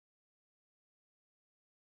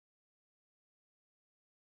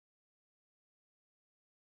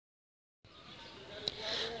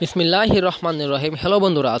বিসমিল্লাহির রহমানির রহিম। হ্যালো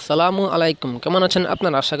বন্ধুরা, আসসালামু আলাইকুম। কেমন আছেন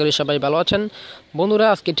আপনারা? আশা করি সবাই ভালো আছেন। বন্ধুরা,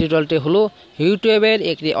 আজকে টিউটোরিয়ালটি হলো ইউটিউবের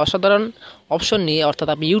একটি অসাধারণ অপশন নিয়ে, অর্থাৎ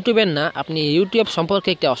আপনি ইউটিউবের না, আপনি ইউটিউব সম্পর্কে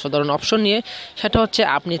একটি অসাধারণ অপশন নিয়ে। সেটা হচ্ছে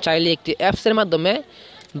আপনি চাইলে একটি অ্যাপসের মাধ্যমে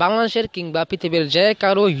বাংলাদেশের কিংবা পৃথিবীর যে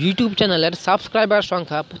কারো ইউটিউব চ্যানেলের সাবস্ক্রাইবার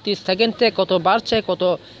সংখ্যা প্রতি সেকেন্ডে কত বাড়ছে, কত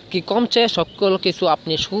কি কমছে, সকল কিছু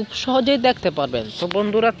আপনি খুব সহজেই দেখতে পারবেন। তো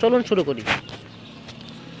বন্ধুরা, চলুন শুরু করি।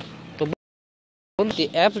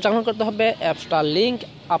 অ্যাপস ডাউনলোড করতে হবে। অ্যাপসটার লিঙ্ক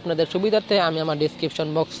আপনাদের সুবিধার্থে আমি আমার ডিসক্রিপশন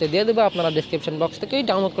বক্সে দিয়ে দেবো, আপনারা ডিসক্রিপশন বক্স থেকেই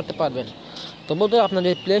ডাউনলোড করতে পারবেন। তো বন্ধুরা, আপনারা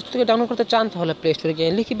যদি প্লে স্টোর থেকে ডাউনলোড করতে চান তাহলে প্লে স্টোরে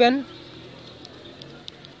গিয়ে লিখবেন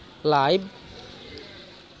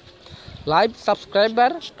লাইভ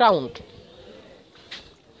সাবস্ক্রাইবার কাউন্ট।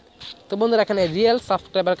 তো বন্ধুরা, এখানে রিয়েল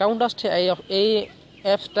সাবস্ক্রাইবার কাউন্ট আসছে। এই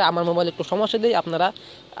অ্যাপসটা আমার মোবাইলে একটু সমস্যা দেয়, আপনারা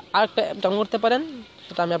আরেকটা অ্যাপ ডাউনলোড করতে পারেন,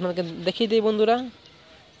 সেটা আমি আপনাকে দেখিয়ে দিই। বন্ধুরা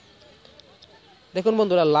দেখুন,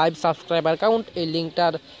 বন্ধুরা, লাইভ সাবস্ক্রাইবার কাউন্ট, এই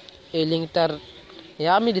লিঙ্কটার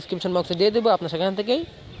আমি ডিসক্রিপশন বক্সে দিয়ে দেবো, আপনার সেখান থেকেই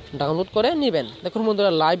ডাউনলোড করে নেবেন। দেখুন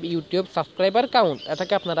বন্ধুরা, লাইভ ইউটিউব সাবস্ক্রাইবার কাউন্ট,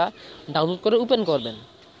 এটাকে আপনারা ডাউনলোড করে ওপেন করবেন।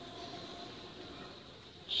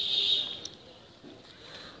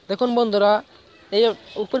 দেখুন বন্ধুরা, এই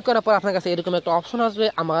ওপেন করার পর আপনার কাছে এরকম একটা অপশন আসবে,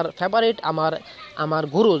 আমার ফেভারিট, আমার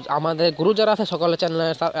আমাদের গুরু যারা আছে সকলের চ্যানেলে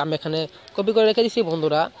আমি এখানে কপি করে রেখে দিচ্ছি।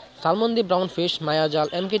 বন্ধুরা, সালমন্দি, ব্রাউন ফিশ, মায়াজাল,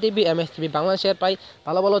 MKTV, MSTV, বাংলাদেশের প্রায়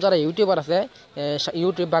ভালো ভালো যারা ইউটিউবার আছে,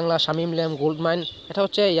 ইউটিউব বাংলা, শামিম ল্যাম, গোল্ডমাইন, এটা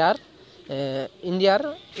হচ্ছে ইন্ডিয়ার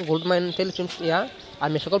গোল্ডমাইন টেলিফিল্মস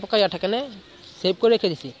আমি সকল প্রকার এখানে সেভ করে রেখে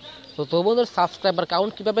দিচ্ছি। তো বন্ধুরা, সাবস্ক্রাইবার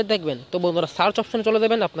কাউন্ট কীভাবে দেখবেন? তো বন্ধুরা, সার্চ অপশনে চলে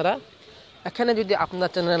যাবেন আপনারা। এখানে যদি আপনার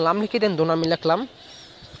চ্যানেলের নাম লিখে দেন, আমি লিখলাম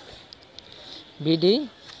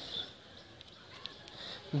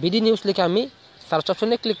বিডি নিউজ, লিখে আমি সার্চ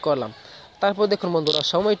অপশনে ক্লিক করলাম। তারপর দেখুন বন্ধুরা,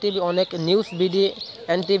 সময় টিভি, অনেক নিউজ, বিডি,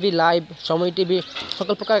 NTV লাইভ, সময় টিভি,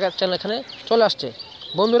 সকল প্রকার চ্যানেল এখানে চলে আসছে।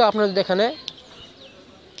 বন্ধুরা, আপনারা যদি এখানে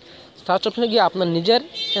সার্চ অপশনে গিয়ে আপনার নিজের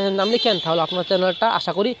চ্যানেলের নাম লিখেন তাহলে আপনার চ্যানেলটা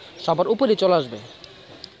আশা করি সবার উপরেই চলে আসবে।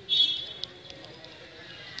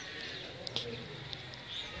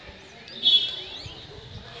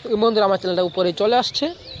 বন্ধুরা, আমার চ্যানেলটা উপরেই চলে আসছে,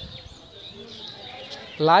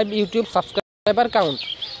 লাইভ ইউটিউব সাবস্ক্রাইবার কাউন্ট।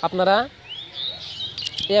 আপনারা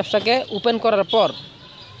এই অ্যাপসটাকে ওপেন করার পর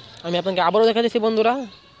আমি আপনাকে আবারও দেখা দিচ্ছি। বন্ধুরা,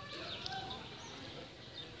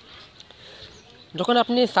 যখন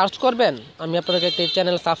আপনি সার্চ করবেন, আমি আপনাদেরকে একটি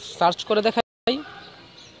চ্যানেল সার্চ করে দেখাই।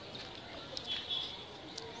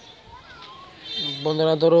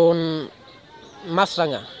 বন্ধুরা, ধরুন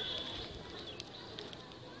মাছরাঙা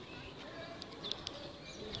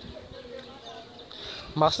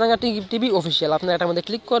টিভি অফিসিয়াল, আপনারা এটার মধ্যে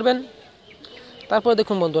ক্লিক করবেন। তারপরে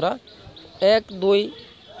দেখুন বন্ধুরা,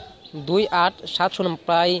 1,2,2,8,7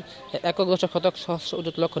 প্রায়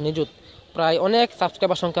 1,00,000 নিযুত, প্রায় অনেক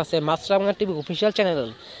সাবস্ক্রাইবার সংখ্যা আছে মাছরাঙা টিভি অফিসিয়াল চ্যানেল।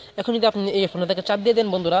 এখন যদি আপনি এই ফোনটা থেকে চাপ দিয়ে দেন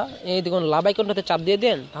বন্ধুরা, এই দেখুন লাভ আইকনটাতে চাপ দিয়ে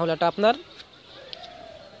দেন, তাহলে এটা আপনার,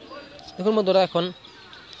 দেখুন বন্ধুরা, এখন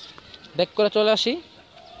ব্যাক করে চলে আসি।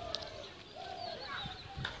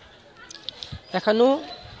 এখানেও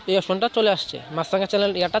এই অপশনটা চলে আসছে, মাছরাঙা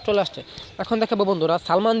চ্যানেল চলে আসছে। এখন দেখাবো বন্ধুরা,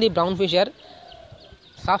 সালমন্দি, ব্রাউন ফিশের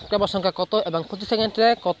সাবস্ক্রাইবার সংখ্যা কত এবং প্রতি সেকেন্ডে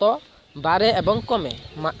কত বাড়ে এবং কমে।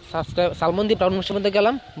 সালমন্দি, ব্রাউন ফিশের মধ্যে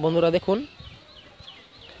গেলাম। বন্ধুরা দেখুন,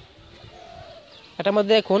 এটার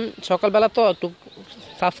মধ্যে এখন সকালবেলা তো একটু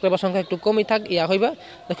সাবস্ক্রাইবার সংখ্যা একটু কমই হইবা।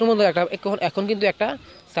 দেখুন বন্ধুরা, এখন কিন্তু একটা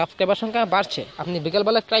সাবস্ক্রাইবার সংখ্যা বাড়ছে। আপনি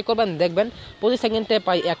বিকালবেলা ট্রাই করবেন, দেখবেন প্রতি সেকেন্ডে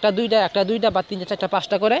প্রায় একটা দুইটা বা 3, 4,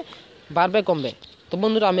 5টা করে বাড়বে কমবে। তো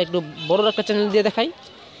বন্ধুরা, আমি একটু বড় একটা চ্যানেল দিয়ে দেখাই,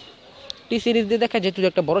 টি সিরিজ দিয়ে দেখাই, যেহেতু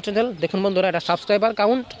একটা বড় চ্যানেল। দেখুন বন্ধুরা, এটা সাবস্ক্রাইবার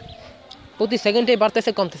কাউন্ট প্রতি সেকেন্ডে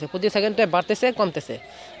বাড়তেছে কমতেছে।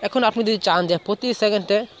 এখন আপনি যদি চান যে প্রতি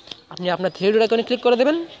সেকেন্ডে, আপনি আপনার 3 ডট আইকনে ক্লিক করে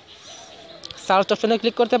দেবেন, সার্চ অপশনে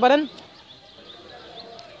ক্লিক করতে পারেন।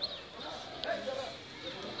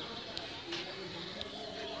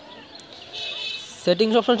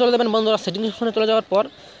 সেটিংস অপশনে চলে যাবেন। বন্ধুরা, সেটিংস অপশনে চলে যাওয়ার পর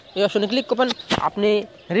এই অপশনে ক্লিক করবেন। আপনি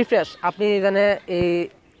রিফ্রেশ, আপনি জানে এই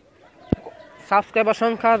সাবস্ক্রাইবার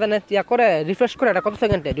সংখ্যা জানে করে রিফ্রেশ করে এটা কত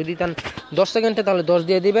সেকেন্ডে, যদি চান 10 সেকেন্ডে তাহলে 10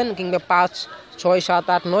 দিয়ে দিবেন, কিংবা 5, 6, 7,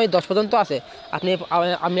 8, 9, 10 পর্যন্ত আছে।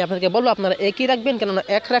 আমি আপনাকে বলবো আপনারা একই রাখবেন, কেননা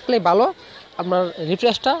এক রাখলেই ভালো, আপনার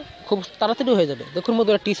রিফ্রেশটা খুব তাড়াতাড়ি হয়ে যাবে। দেখুন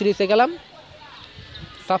বন্ধুরা, টি সিরিজে গেলাম,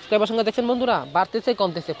 সাবস্ক্রাইবার সংখ্যা দেখছেন বন্ধুরা, বাড়তেছে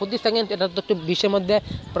কমতেছে প্রতি সেকেন্ড। এটা তো একটু 20-এর মধ্যে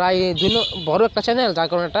প্রায় বড় একটা চ্যানেল, যার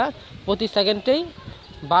কারণে এটা প্রতি সেকেন্ডেই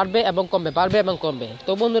বাড়বে এবং কমবে।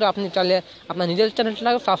 তো বন্ধুরা, আপনি চাইলে আপনার নিজের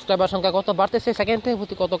চ্যানেলটা সাবস্ক্রাইবার সংখ্যা কত বাড়তেছে সেকেন্ডে,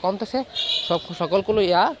 প্রতি কত কমতেছে, সকলগুলো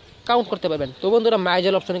কাউন্ট করতে পারবেন। তো বন্ধুরা,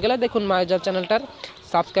 মায়াজাল অপশনে গেলে দেখুন মায়াজাল চ্যানেলটার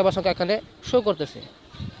সাবস্ক্রাইবার সংখ্যা এখানে শো করতেছে।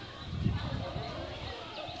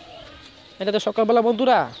 এটা তো সকালবেলা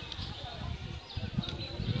বন্ধুরা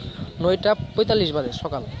 9:45 বাজে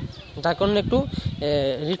সকাল, যার কারণে একটু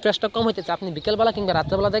রিফ্রেশটা কম হইতেছে। আপনি বিকেলবেলা কিংবা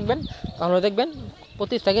রাত্রেবেলা দেখবেন, তাহলে দেখবেন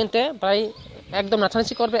প্রতি সেকেন্ডে প্রায় একদম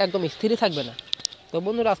নাচানাচি করবে, একদম স্থিরই থাকবে না। তো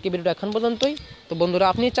বন্ধুরা আজকে ভিডিওটা এখন পর্যন্তই। তো বন্ধুরা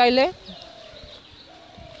আপনি চাইলে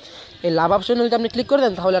এই লাভ অপশনে যদি আপনি ক্লিক করে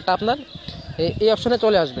দেন, তাহলে একটা আপনার এই অপশনে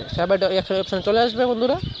চলে আসবে, ফেভারিট অপশনে চলে আসবে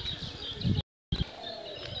বন্ধুরা।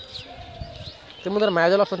 তো বন্ধুরা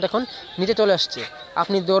মায়াজাল অপশনটা এখন নিচে চলে আসছে।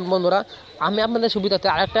 আপনি ধরুন বন্ধুরা, আমি আপনাদের সুবিধাতে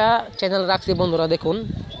আরেকটা চ্যানেল রাখছি বন্ধুরা, দেখুন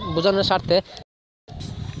বোঝানোর স্বার্থে।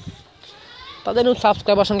 তাদের নিউজ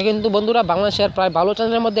সাবস্ক্রাইবার সংখ্যা কিন্তু বন্ধুরা বাংলাদেশের প্রায় ভালো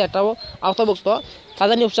চ্যানেলের মধ্যে একটাও আওতাভুক্ত।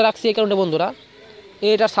 তাদের নিউজটা রাখছি এই কারণে বন্ধুরা,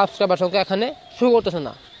 এটার সাবস্ক্রাইবার সংখ্যা এখানে শো করতেছে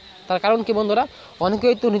না। তার কারণ কি বন্ধুরা,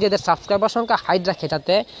 অনেকেই তো নিজেদের সাবস্ক্রাইবার সংখ্যা হাইড রাখে,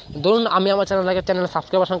 যাতে ধরুন আমি আমার চ্যানেলের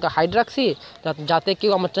সাবস্ক্রাইবার সংখ্যা হাইড রাখছি, যাতে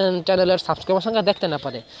কেউ আমার চ্যানেলের সাবস্ক্রাইবার সংখ্যা দেখতে না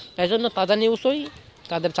পারে। এই জন্য তাজা নিউজই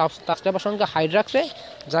তাদের সাবস্ক্রাইবার সংখ্যা হাইড রাখছে,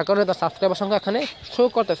 যার কারণে তার সাবস্ক্রাইবার সংখ্যা এখানে শো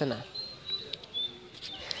করতেছে না।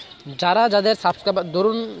 যাদের সাবস্ক্রাইবার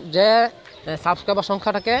ধরুন যে সাবস্ক্রাইবার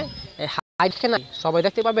সংখ্যাটাকে হাইড রাখে না, সবাই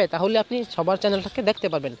দেখতে পাবে, তাহলে আপনি সবার চ্যানেলটাকে দেখতে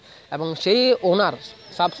পারবেন। এবং সেই ওনার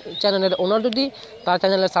চ্যানেলের ওনার যদি তার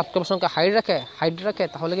চ্যানেলের সাবস্ক্রাইবার সংখ্যা হাইড রাখে,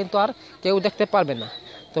 তাহলে কিন্তু আর কেউ দেখতে পারবে না।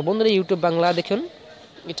 তো বন্ধুরা ইউটিউব বাংলা দেখুন,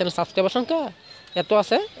 এই চ্যানেল সাবস্ক্রাইবার সংখ্যা এত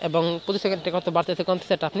আছে এবং প্রতি সেকেন্ডে কত বাড়তেছে কমতেছে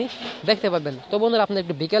সেটা আপনি দেখতে পারবেন। তো বন্ধুরা আপনি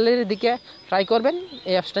একটু বিকেলের দিকে ট্রাই করবেন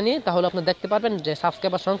এই অ্যাপসটা নিয়ে, তাহলে আপনি দেখতে পারবেন যে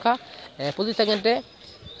সাবস্ক্রাইবার সংখ্যা প্রতি সেকেন্ডে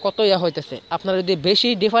কত হইতেছে। আপনারা যদি বেশি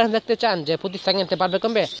ডিফারেন্স দেখতে চান যে প্রতি সেকেন্ডে বাড়বে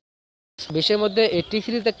কমবে, বেশির মধ্যে এটি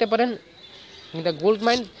সিরিজ দেখতে পারেন, কিংবা গোল্ড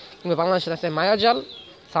মাইন, কিংবা বাংলাদেশের আছে মায়াজাল,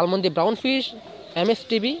 সালমন্দি ব্রাউন ফিশ, MS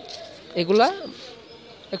টিভি, এগুলা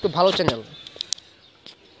একটু ভালো চ্যানেল।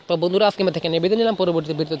 তো বন্ধুরা আজকে আমি থেকে নিবেদন নিলাম,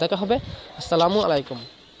 পরবর্তী ভিডিওতে দেখা হবে। আসসালামু আলাইকুম।